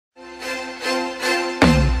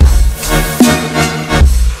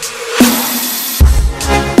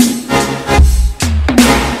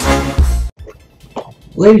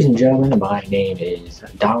Ladies and gentlemen, my name is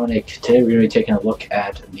Dominic. Today we're going to be taking a look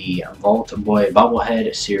at the Vault Boy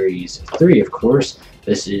Bobblehead Series 3, of course.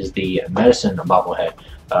 This is the Medicine Bobblehead.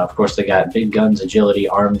 Of course, they got big guns, agility,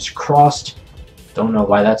 arms crossed. Don't know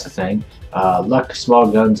why that's a thing. Luck, small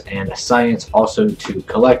guns, and science also to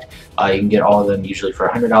collect. You can get all of them usually for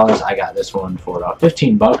 $100. I got this one for about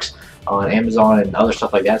 15 bucks on Amazon and other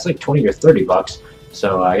stuff like that. It's like 20 or 30 bucks.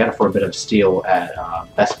 So I got it for a bit of steal at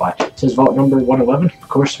Best Buy. It says Vault number 111. Of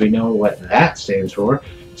course, we know what that stands for.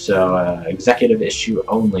 So executive issue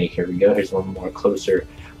only. Here we go. Here's one more closer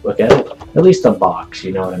look at it. At least a box,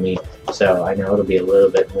 you know what I mean? So I know it'll be a little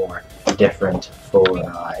bit more different for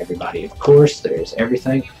everybody. Of course, there's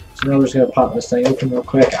everything. So now we're just going to pop this thing open real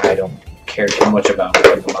quick. I don't care too much about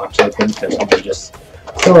getting the box open because I'm going to just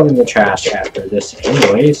throw it in the trash after this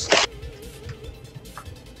anyways.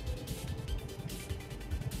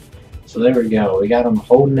 So there we go. We got him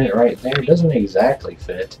holding it right there. It doesn't exactly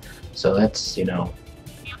fit. So that's, you know,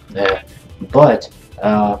 that. But,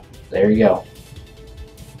 there you go.